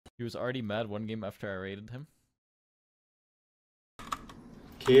He was already mad one game after I raided him.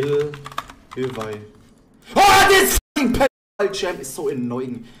 Kill. Hillway. Oh, this fucking pedal champ is so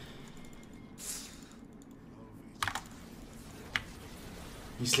annoying.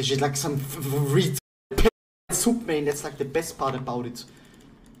 He's legit like some retard soup main. That's like the best part about it.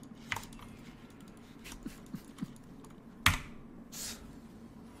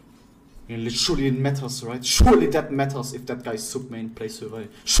 Surely it matters, right? Surely that matters if that guy's sub main plays Hillway.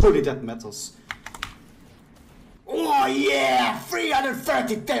 Surely that matters. Oh yeah!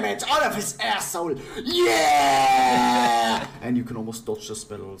 330 damage out of his asshole! Yeah! And you can almost dodge the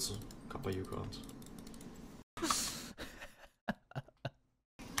spell also. Kappa, you can't.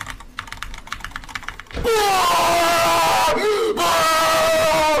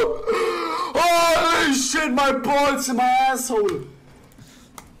 Holy shit, my balls in my asshole!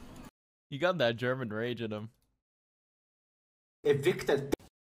 You got that German rage in him. Evicted.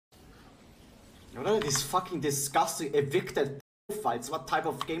 What are these fucking disgusting evicted fights? What type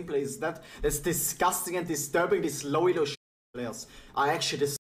of gameplay is that? That's disgusting and disturbing. These low elo players are actually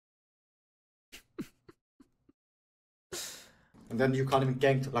And then you can't even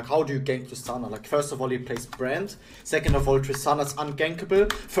gank. Like, how do you gank Tristana? Like, first of all, he plays Brand. Second of all, Tristana's ungankable.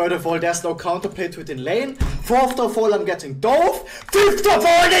 Third of all, there's no counterplay to it in lane. Fourth of all, I'm getting Dove. Fifth of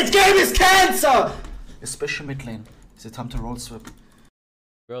all, this game is cancer! Especially mid lane. Is it time to roll swap?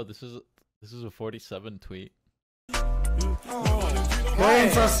 Bro, this is a 47 tweet.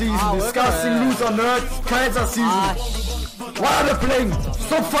 Cancer season, disgusting loser nerd. Cancer season. Why are they playing?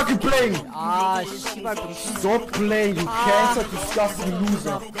 Stop fucking playing! Stop playing, you cancer disgusting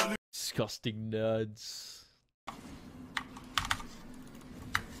loser. Disgusting nerds.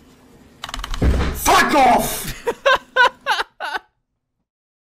 Fuck off!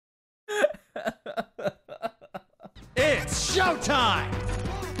 It's showtime!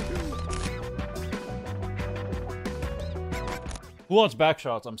 Who wants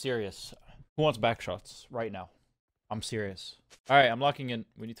backshots? I'm serious. Who wants backshots right now? I'm serious. Alright, I'm locking in.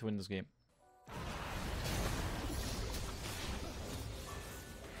 We need to win this game.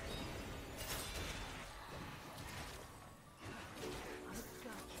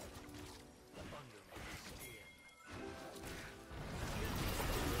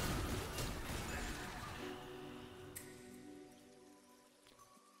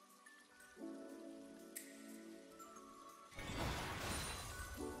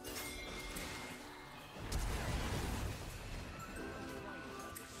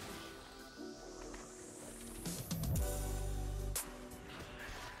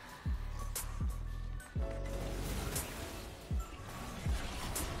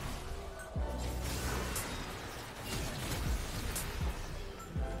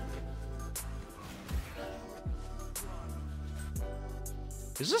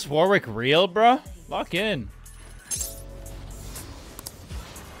 Is this Warwick real, bro? Lock in.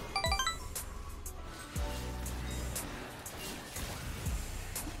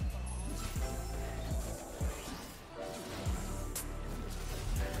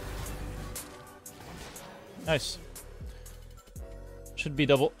 Nice. Should be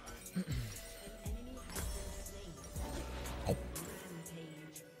double.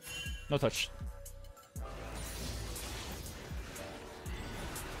 No touch.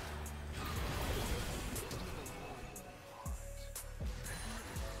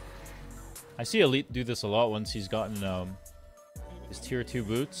 I see Elite do this a lot once he's gotten his tier 2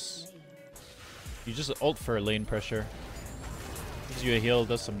 boots. You just ult for lane pressure. Gives you a heal,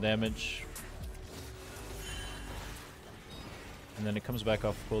 does some damage. And then it comes back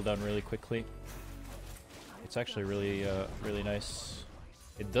off cooldown really quickly. It's actually really, really nice.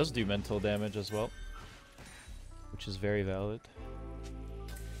 It does do mental damage as well, which is very valid.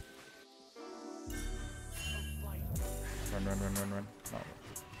 Run, run, run, run, run. No.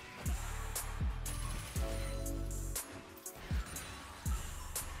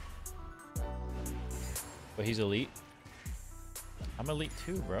 But he's elite. I'm elite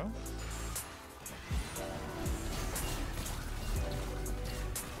too, bro.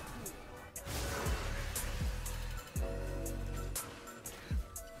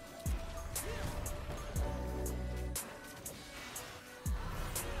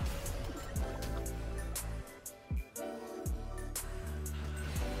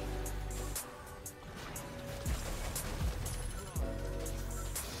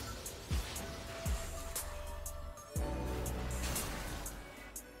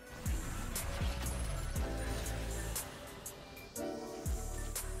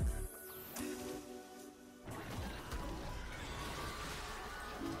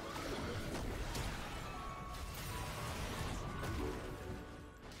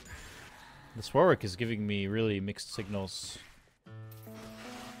 This Warwick is giving me really mixed signals.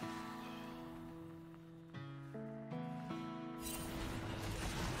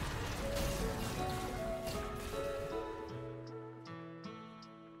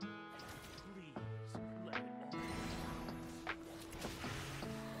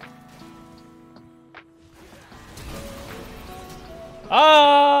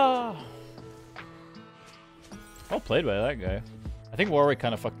 Ah! Well played by that guy. I think Warwick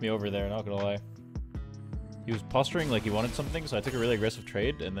kind of fucked me over there, not gonna lie. He was posturing like he wanted something, so I took a really aggressive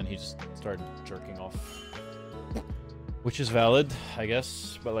trade, and then he just started jerking off. Which is valid, I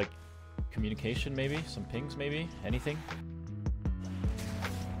guess, but like, communication maybe? Some pings maybe? Anything?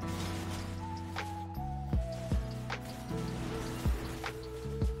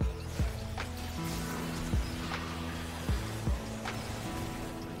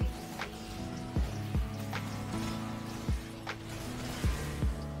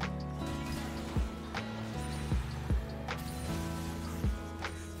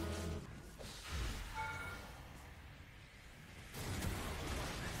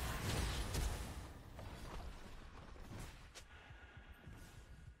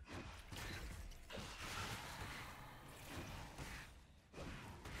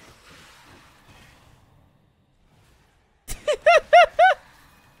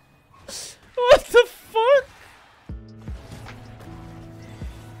 What the fuck?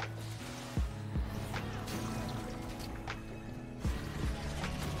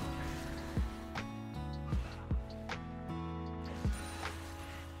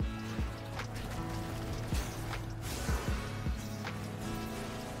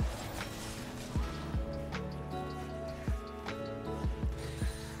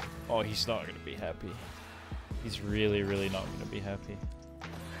 Oh, he's not gonna be happy. He's really, really not gonna be happy.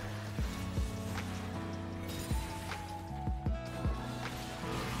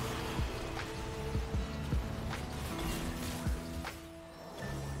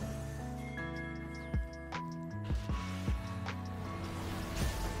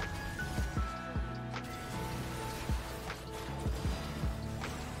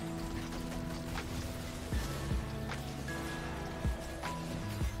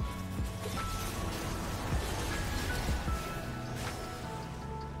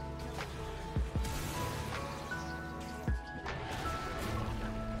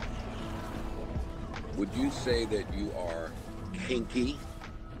 Would you say that you are kinky?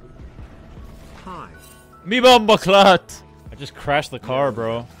 Hi. Me bombaklat! I just crashed the car,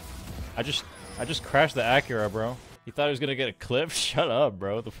 bro. I just crashed the Acura, bro. You thought he was gonna get a clip? Shut up,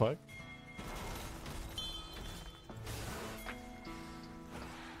 bro. What the fuck?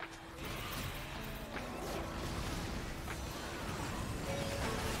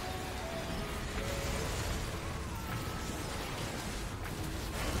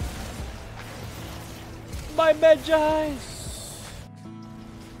 My Magi's!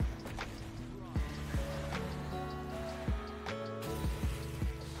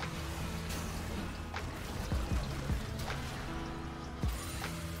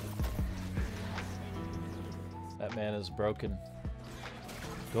 That man is broken.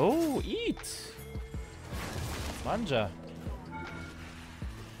 Go eat! Manja.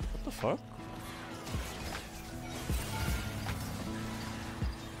 What the fuck?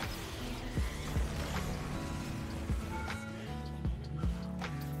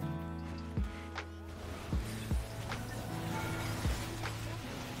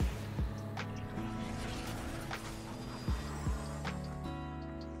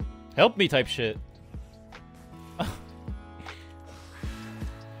 Help me type shit.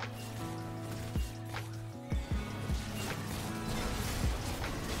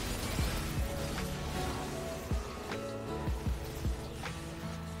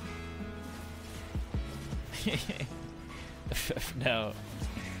 No.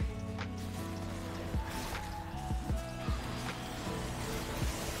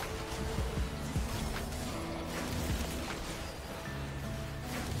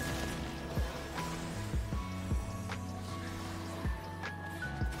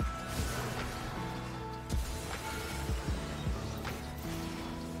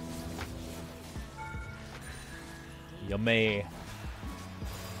 Yummy.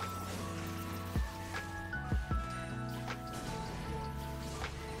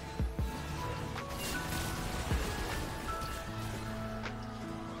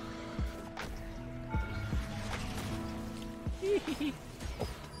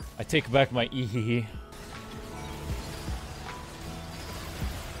 I take back my ee.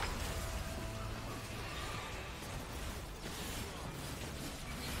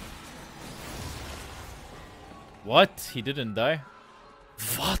 What? He didn't die?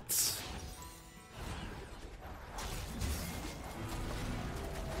 What?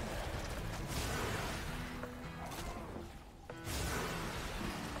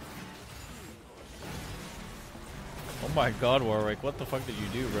 my god, Warwick, what the fuck did you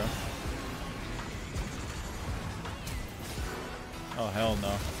do, bro? Oh, hell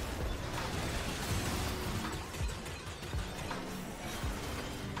no.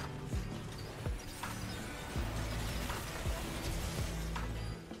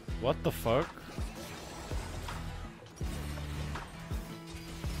 What the fuck?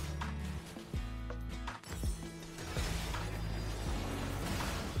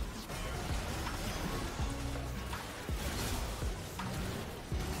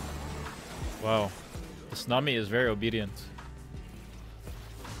 Wow. This Nami is very obedient.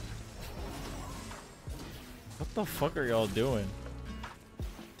 What the fuck are y'all doing?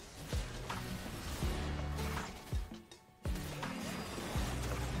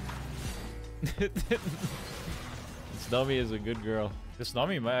 This Nami is a good girl. This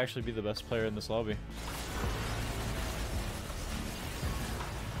Nami might actually be the best player in this lobby.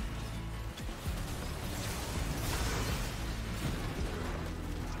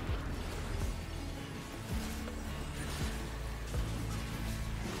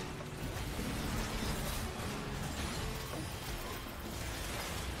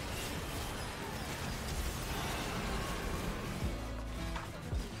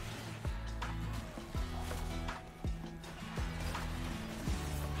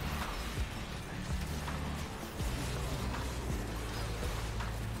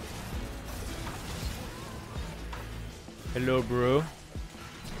 Hello, bro.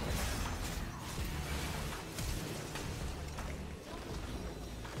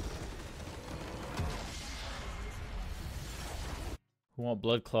 Who want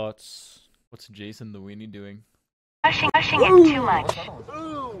blood clots? What's Jason the weenie doing? Pushing it too much.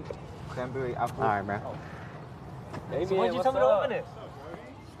 Cranberry apple. Alright, bro. Hey, so why'd you tell me to open it?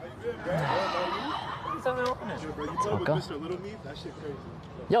 You tell me to open it. Bro, you told Mr. Little Meat? That shit crazy.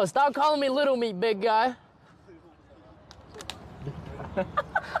 Yo, stop calling me Little Meat, big guy.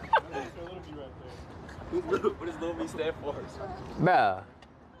 What does Little Meat stand for? Bruh.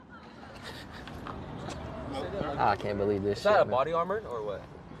 I can't believe this Is shit. that a man. body armor or what?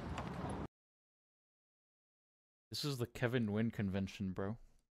 This is the Kevin Win convention, bro.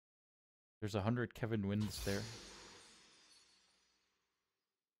 There's 100 Kevin Wins there.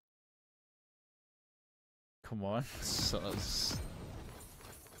 Come on, sus.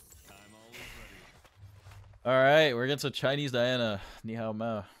 Alright, we're against a Chinese Diana. Ni hao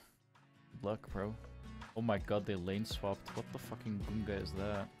ma. Good luck, bro. Oh my god, they lane swapped. What the fucking gunga is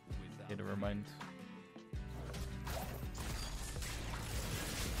that? Okay, never mind.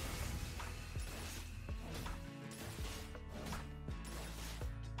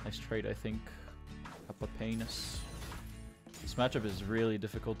 Nice trade, I think. Kappa Penis. This matchup is really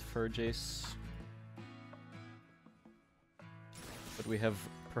difficult for Jace. But we have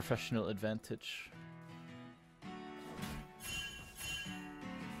professional advantage.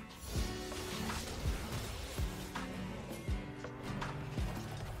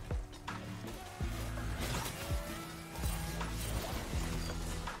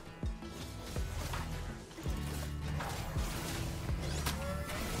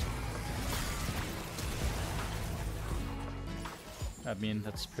 I mean,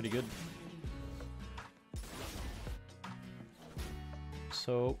 that's pretty good.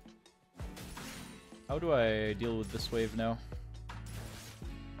 So, how do I deal with this wave now?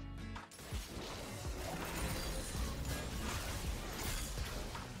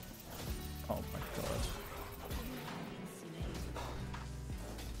 Oh my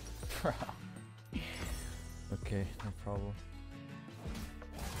god. Okay, no problem.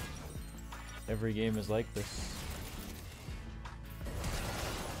 Every game is like this.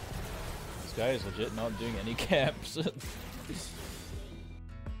 This guy is legit not doing any camps. Looks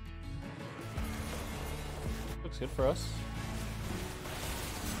good for us.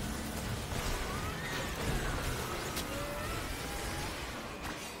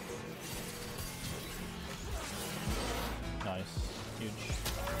 Nice. Huge.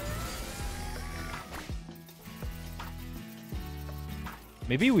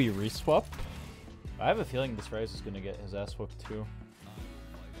 Maybe we reswap? I have a feeling this Ryze is gonna get his ass whooped too.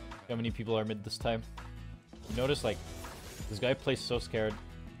 How many people are mid this time? You notice, like, this guy plays so scared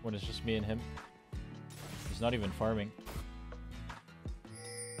when it's just me and him. He's not even farming.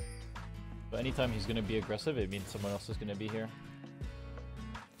 But anytime he's gonna be aggressive, it means someone else is gonna be here.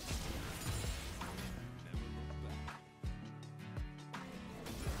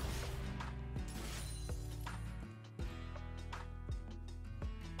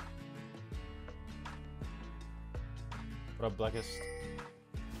 What up, Blackest?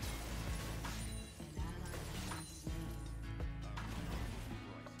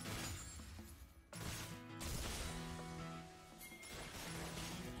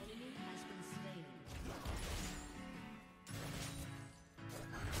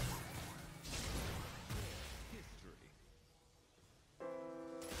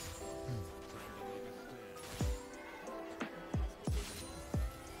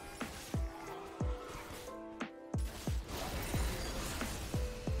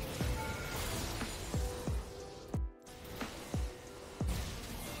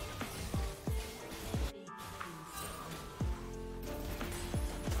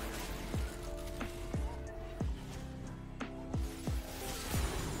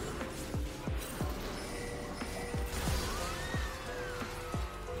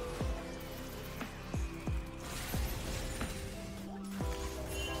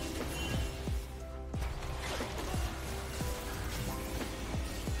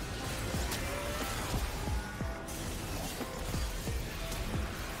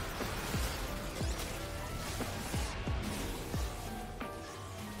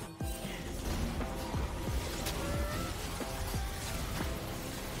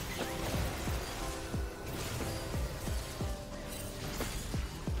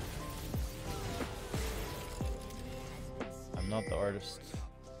 not the artist.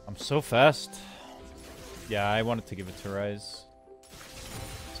 I'm so fast. Yeah, I wanted to give it to Rise.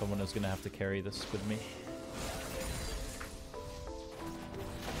 Someone is gonna have to carry this with me.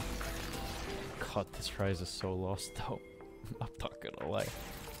 God, this Rise is so lost though. I'm not gonna lie.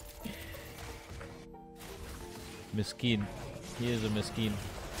 Miskeen. He is a miskeen.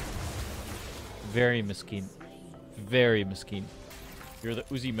 Very miskeen. Very miskeen. You're the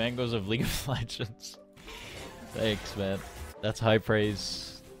Uzi Mangoes of League of Legends. Thanks, man. That's high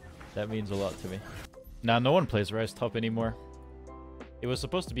praise. That means a lot to me. Nah, no one plays Rise top anymore. It was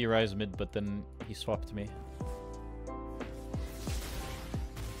supposed to be Rise mid, but then he swapped me.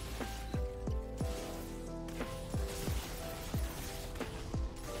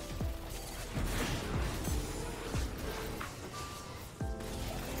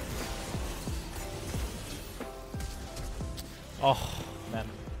 Oh, man.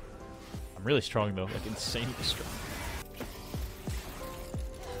 I'm really strong, though. Like, insanely strong.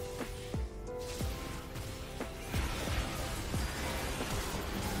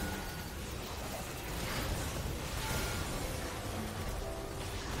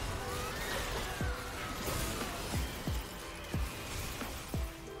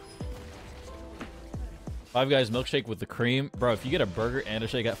 Five Guys milkshake with the cream. Bro, if you get a burger and a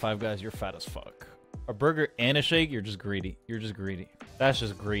shake at Five Guys, you're fat as fuck. A burger and a shake, you're just greedy. You're just greedy. That's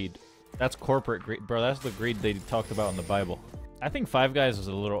just greed. That's corporate greed. Bro, that's the greed they talked about in the Bible. I think Five Guys is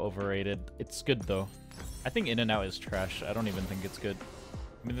a little overrated. It's good, though. I think In-N-Out is trash. I don't even think it's good.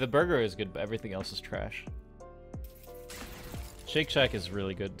 I mean, the burger is good, but everything else is trash. Shake Shack is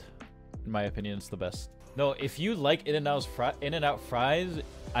really good. In my opinion, it's the best. No, if you like In-N-Out fries,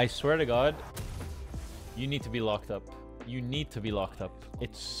 I swear to God, you need to be locked up. You need to be locked up.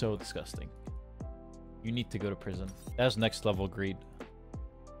 It's so disgusting. You need to go to prison. That's next level greed.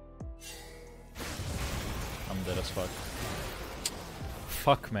 I'm dead as fuck.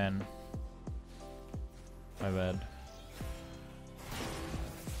 Fuck, man. My bad.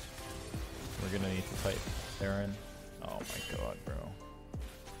 We're gonna need to fight Theron. Oh my god, bro.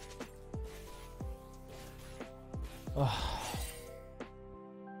 Oh.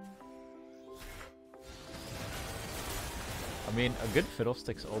 I mean, a good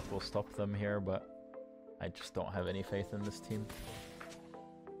Fiddlesticks ult will stop them here, but I just don't have any faith in this team.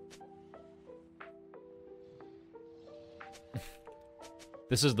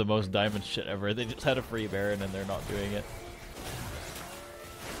 This is the most diamond shit ever. They just had a free Baron and they're not doing it.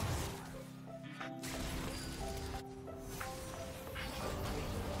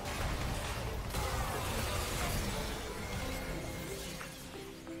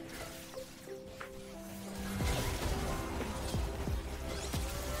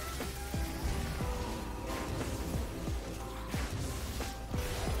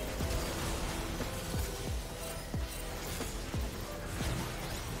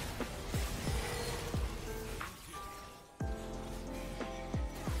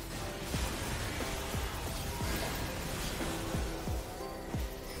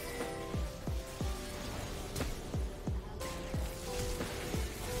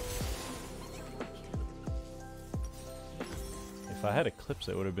 If I had Eclipse,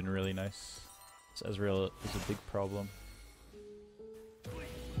 it would have been really nice. This Ezreal is a big problem.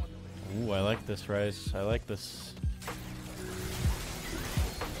 Ooh, I like this, Rise. I like this.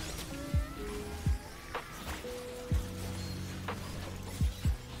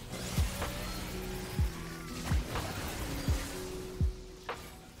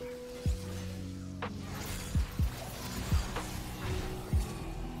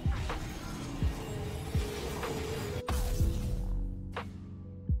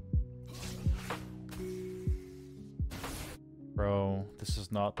 Bro, this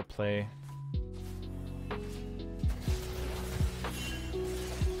is not the play.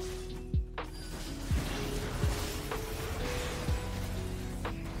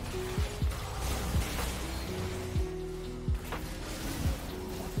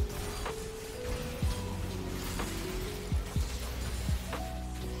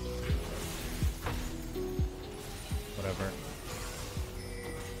 Whatever.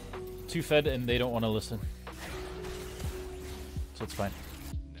 Too fed and they don't want to listen. So it's fine.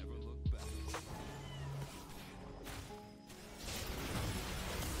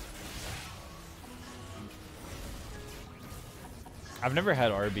 I've never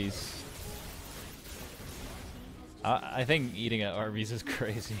had Arby's. I think eating at Arby's is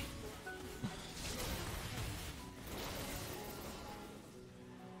crazy.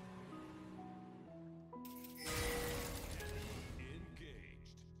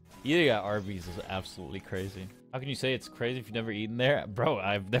 Eating at Arby's is absolutely crazy. How can you say it's crazy if you've never eaten there? Bro,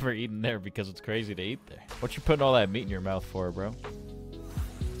 I've never eaten there because it's crazy to eat there. What you putting all that meat in your mouth for, bro?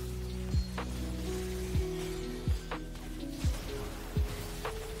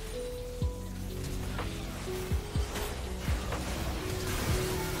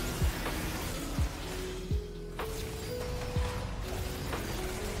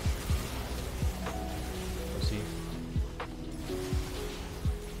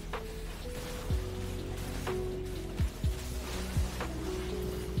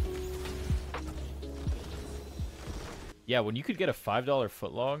 Yeah, when you could get a $5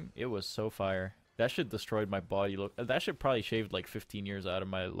 footlong, it was so fire. That shit destroyed my body. Look, that shit probably shaved like 15 years out of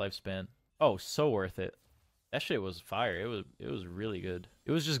my lifespan. Oh, so worth it. That shit was fire. It was really good.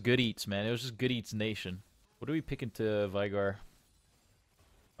 It was just good eats, man. It was just good eats nation. What do we pick into Vigar?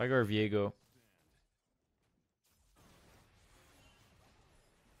 Vigar Viego.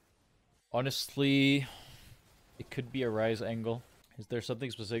 Honestly, it could be a Rise angle. Is there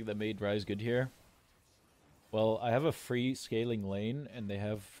something specific that made Rise good here? Well, I have a free scaling lane, and they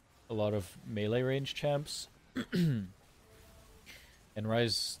have a lot of melee range champs. And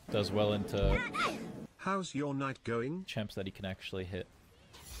Rise does well into... How's your night going? Champs that he can actually hit.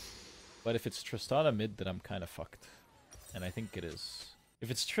 But if it's Tristana mid, then I'm kind of fucked. And I think it is. If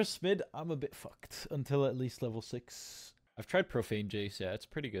it's Trist mid, I'm a bit fucked. Until at least level 6. I've tried Profane Jace, yeah, it's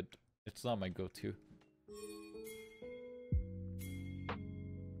pretty good. It's not my go-to.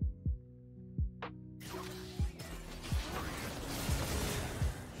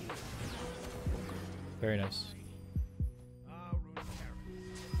 Very nice.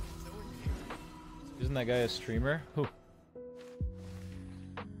 Isn't that guy a streamer? Who?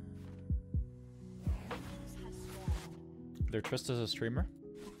 Their Trist is a streamer?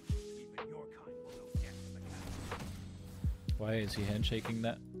 Why is he handshaking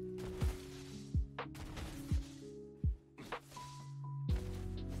that?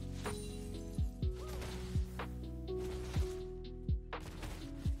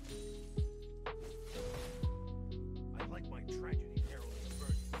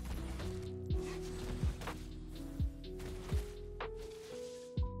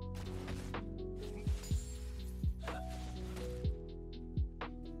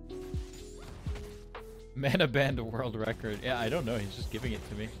 Mana band world record. Yeah, I don't know. He's just giving it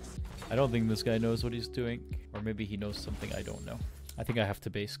to me. I don't think this guy knows what he's doing. Or maybe he knows something I don't know. I think I have to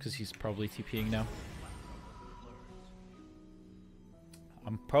base because he's probably TPing now.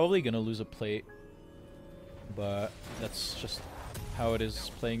 I'm probably going to lose a plate. But that's just how it is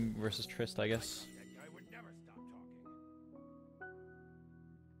playing versus Trist, I guess.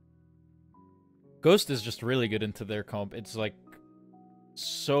 Ghost is just really good into their comp. It's like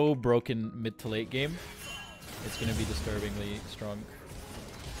so broken mid to late game. It's going to be disturbingly strong.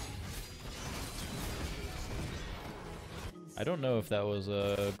 I don't know if that was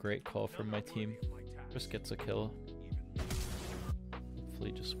a great call from my team. Just gets a kill.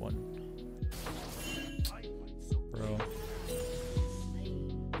 Hopefully just one. Bro.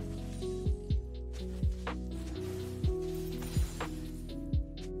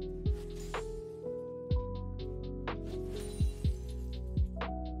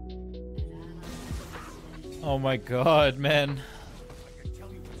 Oh my god, man.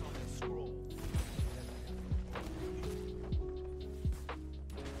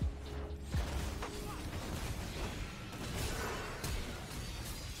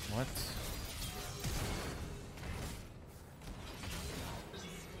 What?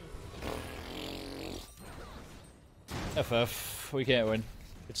 FF, we can't win.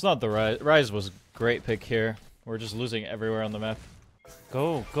 It's not the Rise. Rise was great pick here. We're just losing everywhere on the map.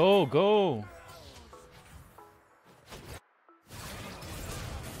 Go, go, go!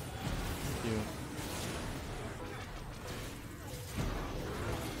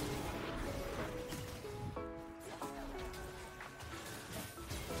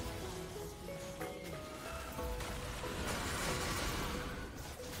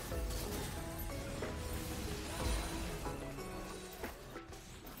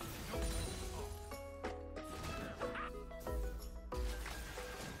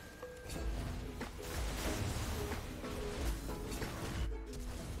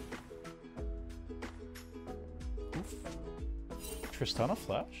 Tristana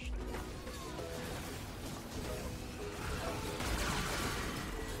flash?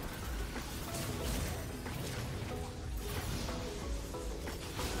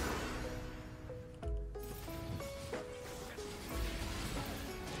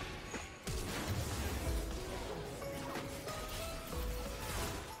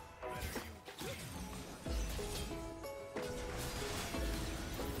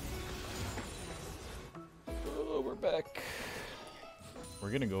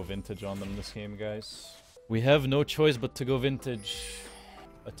 We're gonna go vintage on them this game, guys. We have no choice but to go vintage.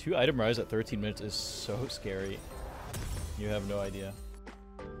 A 2-item rise at 13 minutes is so scary. You have no idea.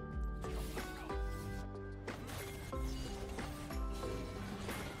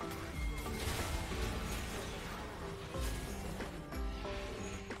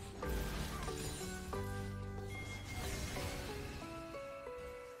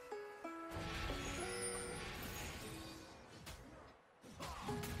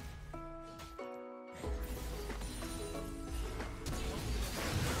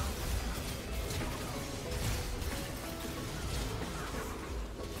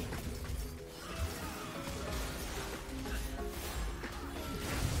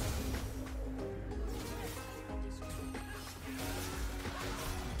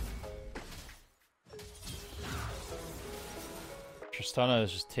 Tristana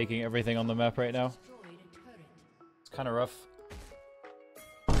is just taking everything on the map right now. It's kind of rough.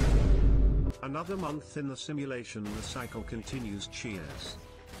 Another month in the simulation, the cycle continues. Cheers.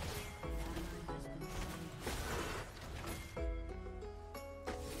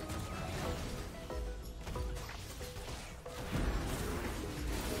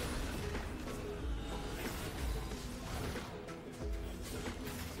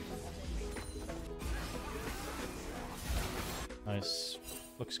 Nice.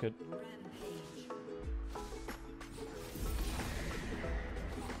 Looks good.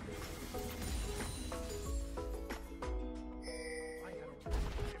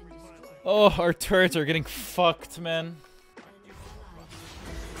 Oh, our turrets are getting fucked, man. No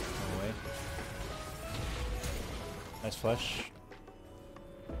way. Nice flash.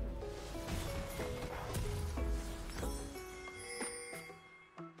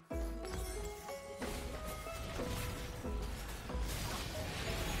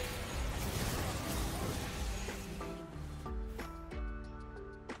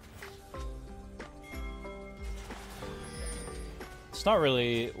 It's not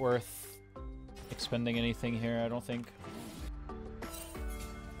really worth expending anything here, I don't think.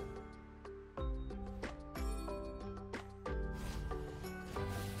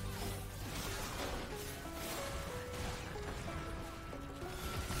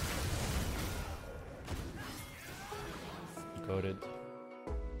 Goated.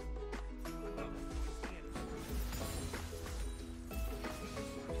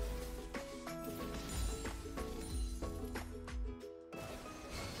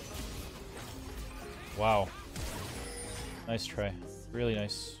 Wow. Nice try. Really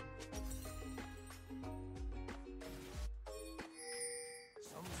nice.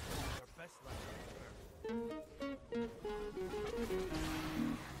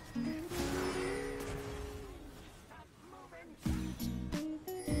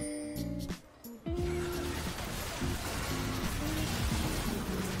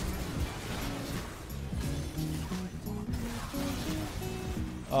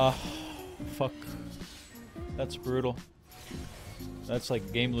 Fuck. That's brutal. That's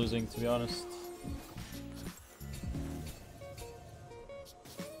like game losing, to be honest.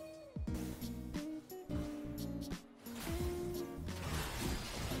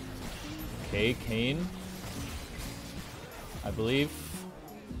 Okay, Kane. I believe.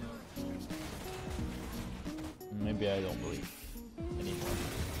 Maybe I don't believe anymore.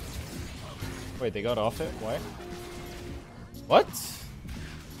 Wait, they got off it? Why? What?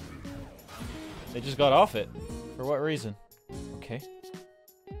 They just got off it. For what reason? Okay.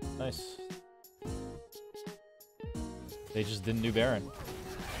 Nice. They just didn't do Baron.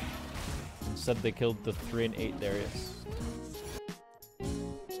 Instead they killed the 3 and 8 Darius.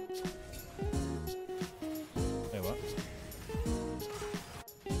 Wait, what?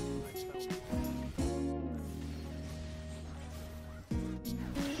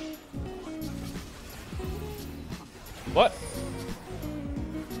 What?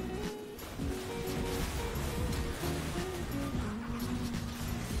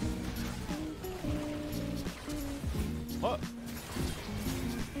 What?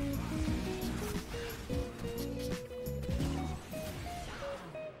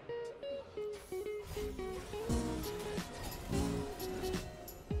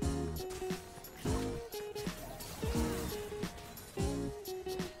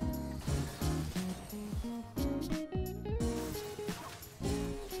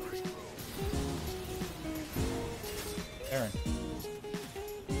 Aaron.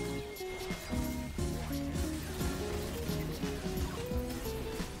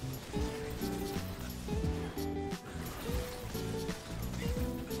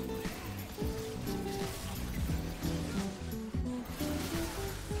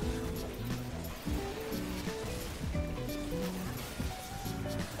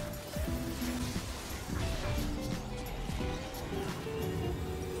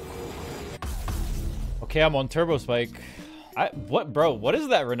 Okay, I'm on Turbo Spike. What, bro? What is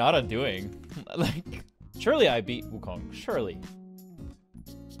that Renata doing? Like, surely I beat Wukong. Surely.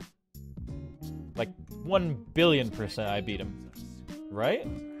 Like, 1,000,000,000% I beat him. Right?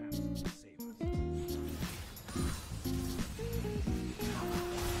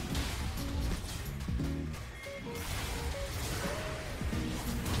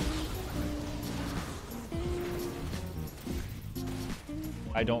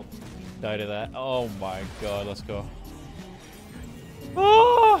 I don't die to that. Oh my god, let's go.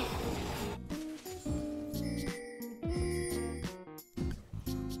 Ah!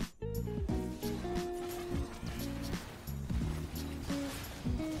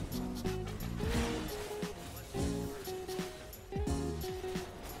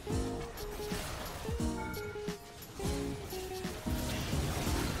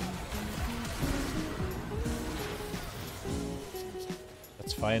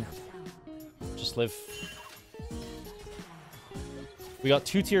 That's fine. Just live. We got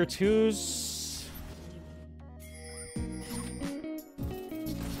 2 tier 2s.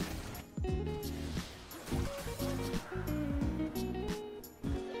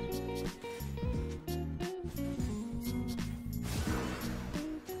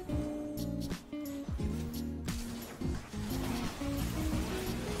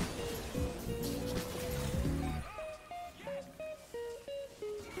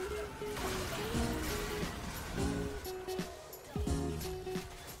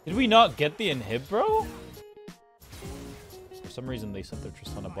 Did we not get the inhib, bro? For some reason they sent their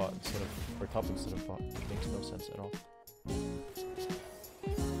Tristana bot instead of, or top instead of bot, which makes no sense at all.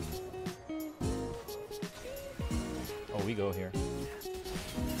 Oh, we go here.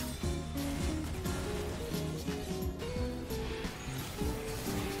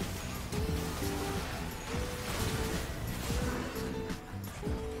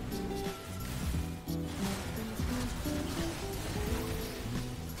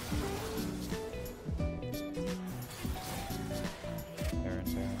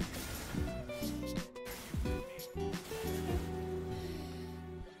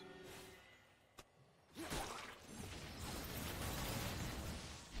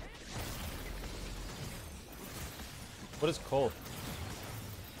 What is Cole?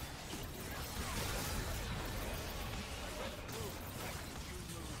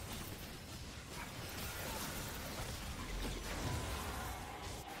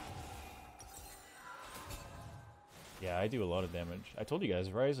 Yeah, I do a lot of damage. I told you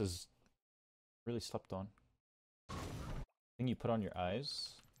guys, Rise is really slept on. Thing you put on your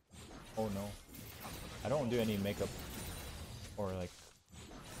eyes? Oh no. I don't do any makeup or like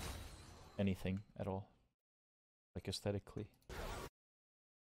anything at all. Like aesthetically.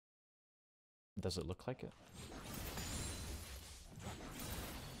 Does it look like it?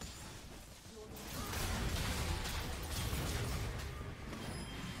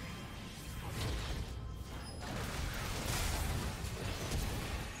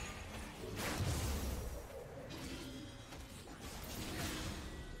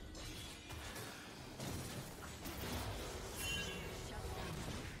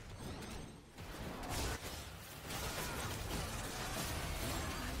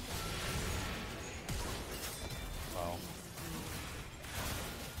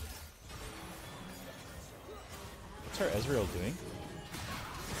 What's our Ezreal doing?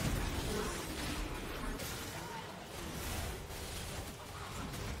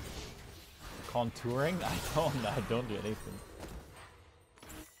 Contouring? I don't do anything.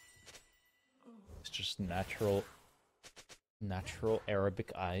 It's just natural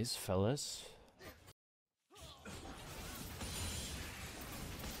Arabic eyes, fellas.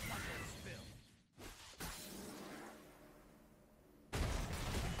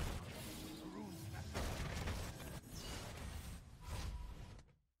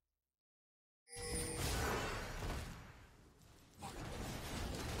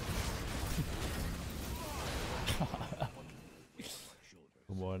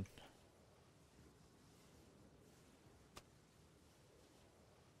 Come on.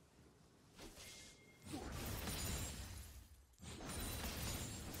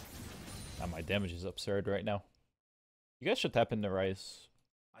 My damage is absurd right now. You guys should tap into Rise.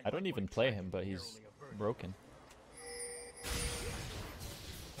 I don't even play him, but he's broken.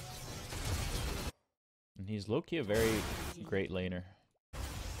 And he's low-key a very great laner.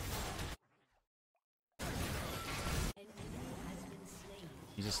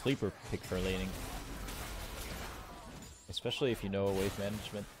 He's a sleeper pick for laning. Especially if you know wave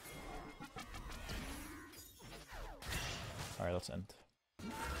management. Alright, let's end.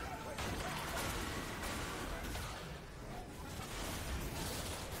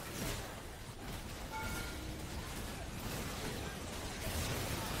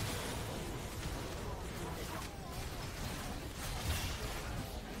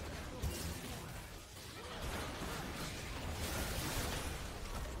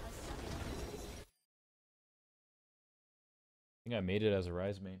 think I made it as a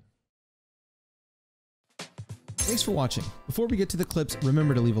Rise main. Thanks for watching. Before we get to the clips,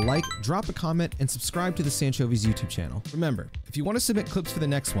 remember to leave a like, drop a comment, and subscribe to the Sanchovies YouTube channel. Remember, if you want to submit clips for the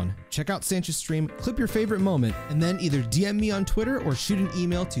next one, check out Sancho's stream, clip your favorite moment, and then either DM me on Twitter or shoot an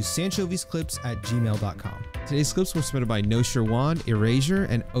email to sanchoviesclips@gmail.com. Today's clips were submitted by No Sure Wand, Erasure,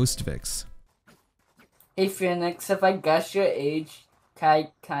 and Ostvix. Hey Phoenix, if I guess your age, can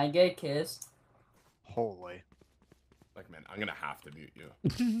I get a kiss? Holy. Like, man, I'm gonna have to mute you.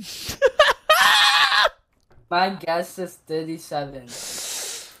 My guess is 37.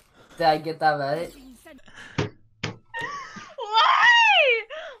 Did I get that right? Why?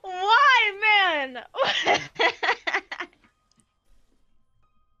 Why, man?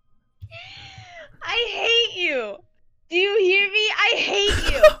 I hate you. Do you hear me? I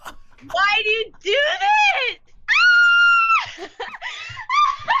hate you. Why do you do this?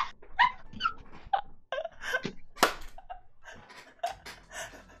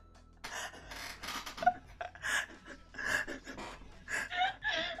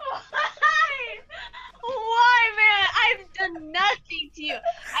 Nothing to you. I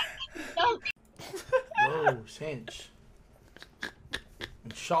did nothing. Yo, Sanch.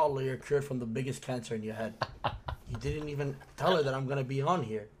 Inshallah, you're cured from the biggest cancer in your head. You didn't even tell her that I'm gonna be on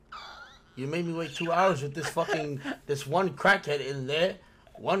here. You made me wait 2 hours with this one crackhead in there.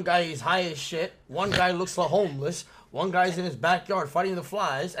 One guy is high as shit. One guy looks like homeless. One guy's in his backyard fighting the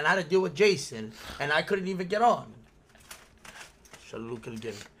flies, and I had to deal with Jason, and I couldn't even get on. Shaluk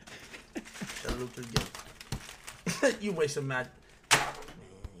again. Shaluk again. You wasted mad. Man,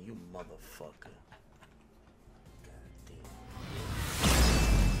 you motherfucker.